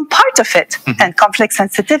and become part of it. Mm-hmm. And conflict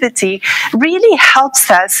sensitivity really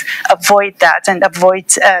helps us avoid that and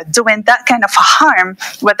avoid doing that kind of harm,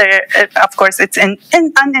 whether, of course, it's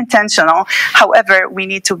unintentional. However, we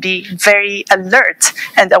need to be very alert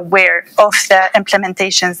and aware of the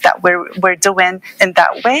implementations that we're doing in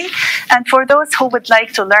that way. And for those who would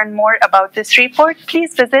like to learn more about this report,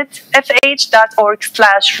 please visit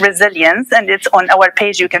fh.org/resilience, and it's on our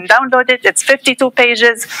page. You can download it. It's 52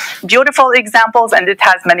 pages, beautiful examples, and it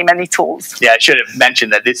has many, many tools. Yeah, I should have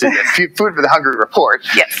mentioned that this is a Food for the Hungry report.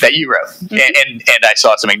 Yes. That you wrote. Mm-hmm. And I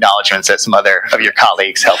saw some acknowledgments that some other of your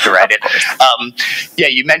colleagues helped to write it. Yeah,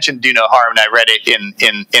 you mentioned do no harm, and I read it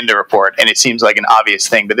in the report, and it seems like an obvious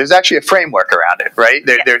thing, but there's actually a framework around it, right?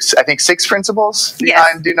 There's, I think, 6 principles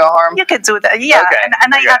behind do no harm. You could do that, yeah. Okay.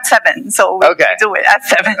 And I got 7, so we can do it at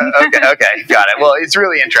 7. Okay, got it. Well, it's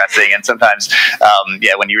really interesting, and sometimes,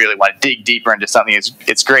 when you really want to dig deeper into something,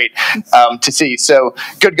 it's great to see. So,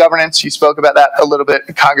 good governance, you spoke about that a little bit.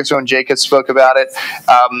 Congresswoman Jacobs spoke about it.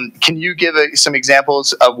 Can you give some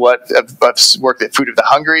examples of what of work that Food of the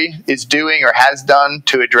Hungry is doing or has done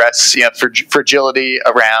to address fragility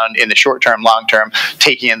around, in the short term, long term,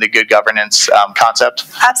 taking in the good governance concept?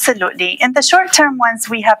 Absolutely. In the short term ones,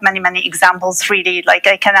 we have many, many examples, really. Like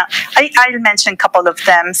I'll mention a couple of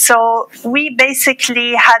them. So we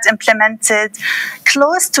basically had implemented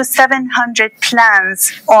close to 700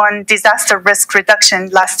 plans on disaster risk reduction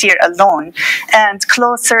last year alone, and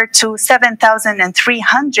closer to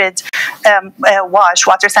 7,300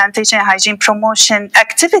 water, sanitation, and hygiene promotion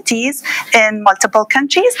activities in multiple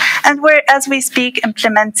countries. And we're, as we speak,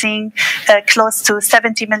 implementing close to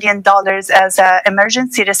 $70 million as an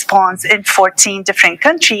emergency response in 14 different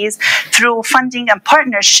countries through funding and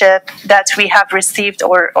partnership that we have received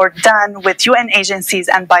or done with UN agencies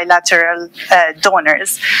and bilateral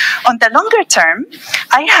donors. On the longer term,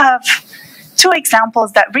 I have 2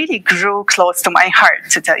 examples that really grew close to my heart,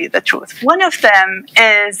 to tell you the truth. One of them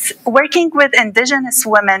is working with indigenous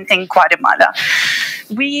women in Guatemala.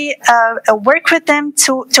 We work with them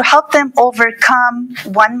to help them overcome,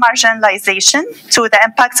 1, marginalization, 2, the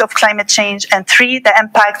impacts of climate change, and 3, the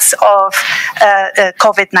impacts of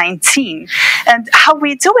COVID-19. And how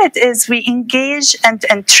we do it is we engage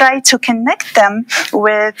and try to connect them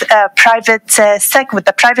with the private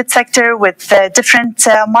sector, with different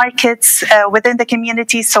markets within the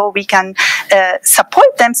community, so we can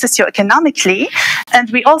support them socioeconomically. And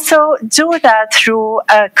we also do that through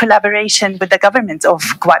a collaboration with the government of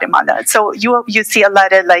Guatemala. So you see a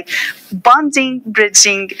lot of like bonding,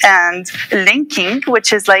 bridging, and linking,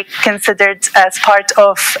 which is like considered as part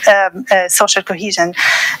of social cohesion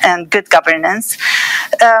and good governance.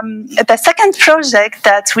 The second project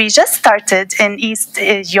that we just started in East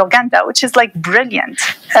Uganda, which is like brilliant.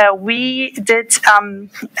 We did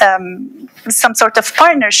some sort of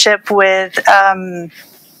partnership with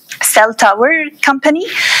cell tower company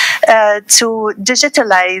to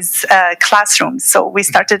digitalize classrooms. So we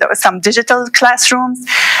started some digital classrooms.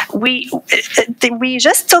 We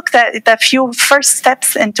just took the few first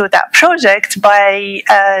steps into that project by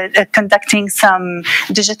conducting some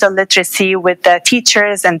digital literacy with the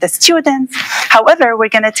teachers and the students. However, we're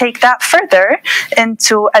going to take that further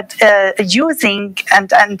into using,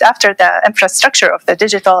 and after the infrastructure of the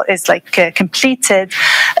digital is completed,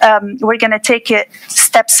 we're going to take it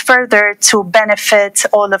steps further to benefit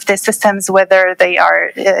all of the systems, whether they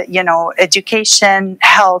are, education,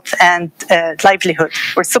 health, and livelihood.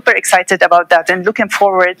 We're super excited about that and looking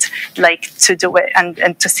forward, to do it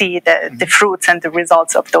and to see the fruits and the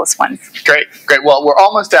results of those ones. Great. Well, we're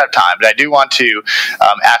almost out of time, but I do want to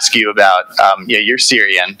ask you about you're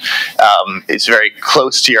Syrian. It's very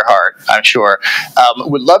close to your heart, I'm sure.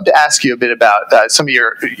 Would love to ask you a bit about some of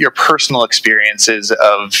your personal experiences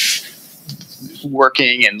of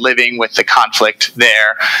working and living with the conflict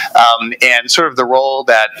there, and sort of the role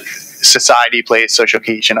that society plays, social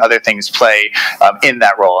cohesion, other things play in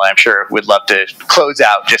that role. And I'm sure we'd love to close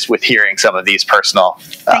out just with hearing some of these personal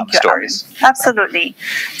stories. Absolutely.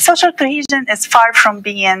 Social cohesion is far from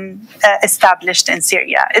being established in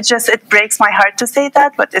Syria. It breaks my heart to say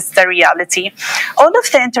that, but it's the reality. All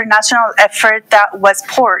of the international effort that was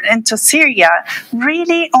poured into Syria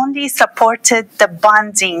really only supported the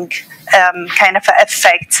bonding kind of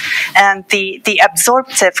effect and the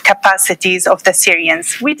absorptive capacities of the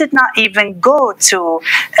Syrians. We did not even go to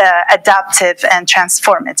adaptive and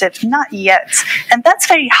transformative, not yet. And that's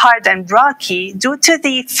very hard and rocky due to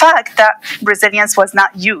the fact that resilience was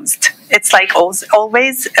not used. It's like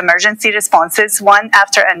always emergency responses, one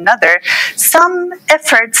after another. Some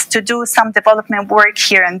efforts to do some development work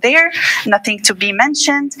here and there, nothing to be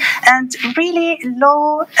mentioned, and really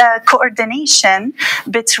low coordination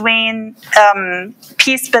between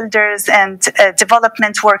peace builders and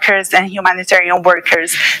development workers and humanitarian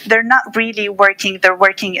workers. They're not really working. They're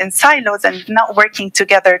working in silos and not working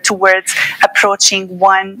together towards approaching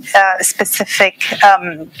one specific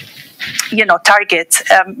target,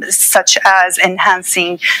 such as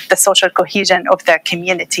enhancing the social cohesion of their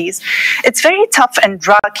communities. It's very tough and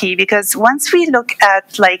rocky because once we look at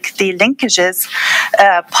the linkages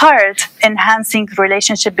part, enhancing the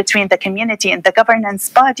relationship between the community and the governance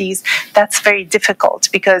bodies, that's very difficult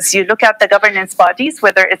because you look at the governance bodies,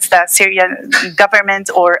 whether it's the Syrian government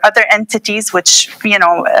or other entities, which,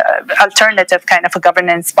 alternative kind of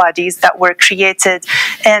governance bodies that were created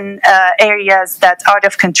in areas that are out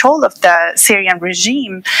of control of the Syrian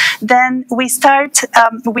regime, then we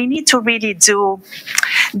need to really do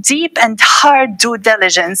deep and hard due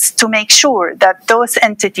diligence to make sure that those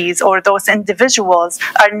entities or those individuals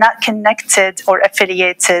are not connected or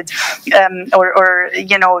affiliated, or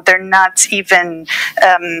they're not even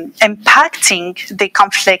impacting the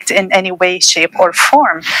conflict in any way, shape, or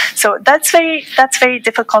form. So that's very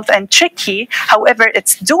difficult and tricky. However,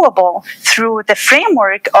 it's doable through the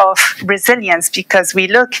framework of resilience because we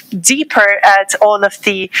look deeper at all of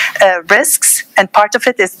the risks, and part of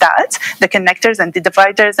it is that the connectors and the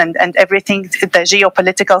dividers and everything, the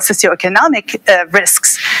geopolitical, socioeconomic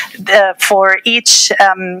risks for each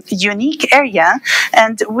unique area,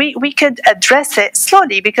 and we could address it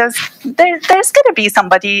slowly because there's going to be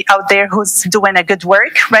somebody out there who's doing a good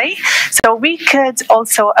work, right? So we could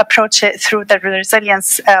also approach it through the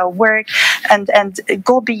resilience work and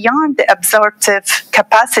go beyond the absorptive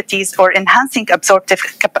capacities or enhancing absorptive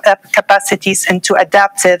capacities into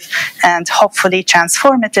adaptive and hopefully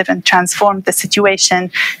transformative and transform the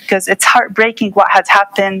situation, because it's heartbreaking what had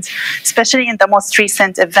happened, especially in the most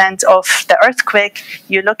recent event of the earthquake.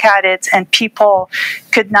 You look at it and people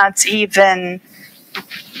could not even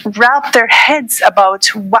wrap their heads about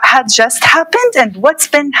what had just happened and what's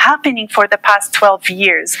been happening for the past 12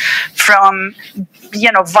 years, from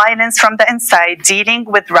violence from the inside, dealing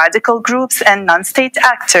with radical groups and non-state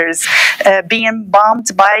actors, being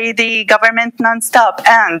bombed by the government nonstop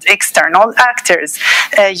and external actors.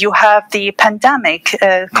 You have the pandemic,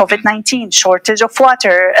 COVID-19, shortage of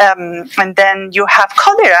water, and then you have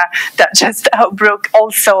cholera that just broke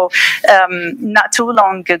also not too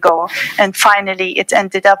long ago. And finally, it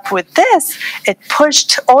ended up with this. It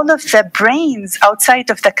pushed all of the brains outside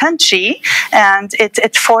of the country, and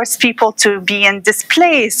it forced people to be in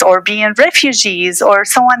displaced or be in refugees or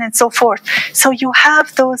so on and so forth. So you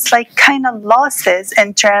have those kind of losses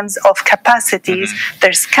in terms of capacities.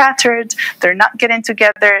 They're scattered. They're not getting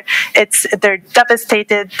together. They're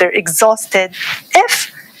devastated. They're exhausted.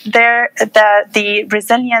 If the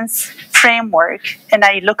resilience framework, and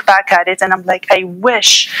I look back at it and I'm like, I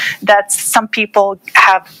wish that some people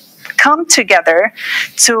have come together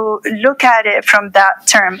to look at it from that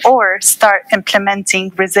term or start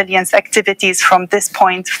implementing resilience activities from this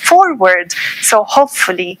point forward. So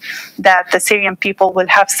hopefully that the Syrian people will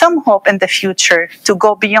have some hope in the future to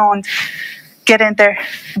go beyond getting their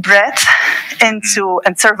breath into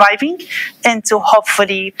and surviving into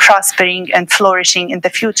hopefully prospering and flourishing in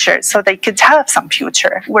the future, so they could have some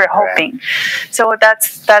future, we're hoping. So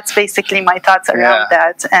that's basically my thoughts around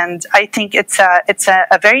that. And I think it's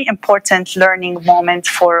a very important learning moment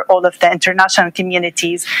for all of the international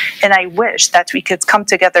communities, and I wish that we could come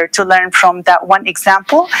together to learn from that one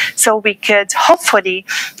example so we could hopefully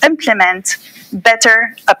implement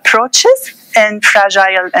better approaches in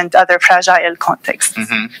fragile and other fragile contexts.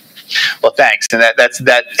 Well, thanks, and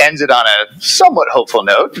that ends it on a somewhat hopeful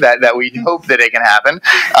note that we hope that it can happen.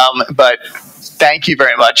 But thank you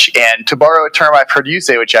very much. And to borrow a term I've heard you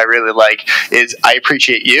say, which I really like, is I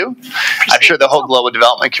appreciate you. I'm sure the whole global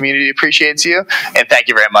development community appreciates you. And thank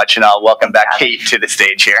you very much. And I'll welcome back Kate to the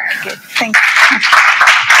stage here. Good. Thank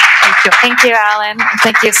you. Thank you, Alan.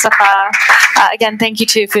 Thank you, Safa. Again, thank you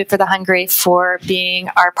to Food for the Hungry for being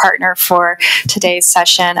our partner for today's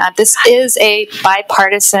session. This is a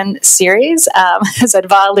bipartisan series, as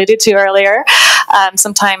Adva alluded to earlier.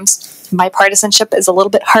 Sometimes bipartisanship is a little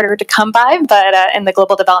bit harder to come by, but in the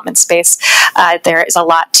global development space, there is a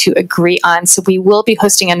lot to agree on. So we will be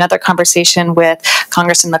hosting another conversation with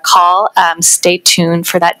Congressman McCall. Stay tuned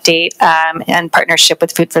for that date in partnership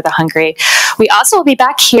with Food for the Hungry. We also will be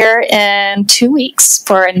back here in 2 weeks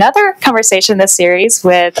for another conversation in this series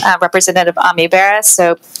with Representative Ami Bera.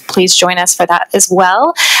 So please join us for that as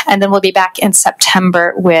well. And then we'll be back in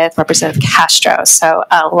September with Representative Castro. So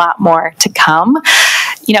a lot more to come.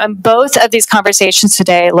 You know, in both of these conversations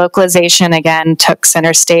today, localization again took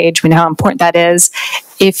center stage. We know how important that is.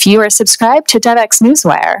 If you are subscribed to Devex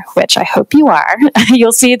Newswire, which I hope you are,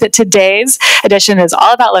 you'll see that today's edition is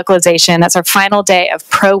all about localization. That's our final day of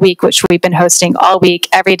Pro Week, which we've been hosting all week,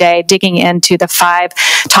 every day, digging into the 5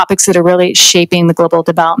 topics that are really shaping the global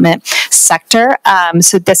development sector.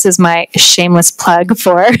 So this is my shameless plug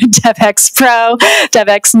for Devex Pro,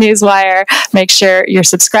 Devex Newswire. Make sure you're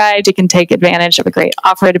subscribed. You can take advantage of a great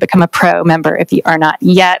offer to become a Pro member if you are not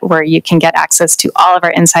yet, where you can get access to all of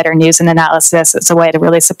our insider news and analysis. It's a way to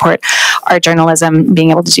really support our journalism,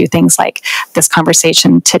 being able to do things like this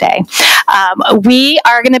conversation today. We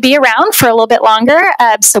are going to be around for a little bit longer,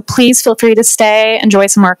 so please feel free to stay, enjoy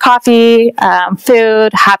some more coffee,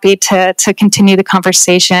 food. Happy to continue the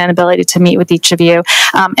conversation, ability to meet with each of you.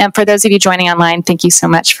 And for those of you joining online, thank you so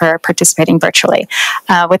much for participating virtually.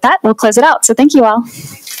 With that, we'll close it out. So thank you all.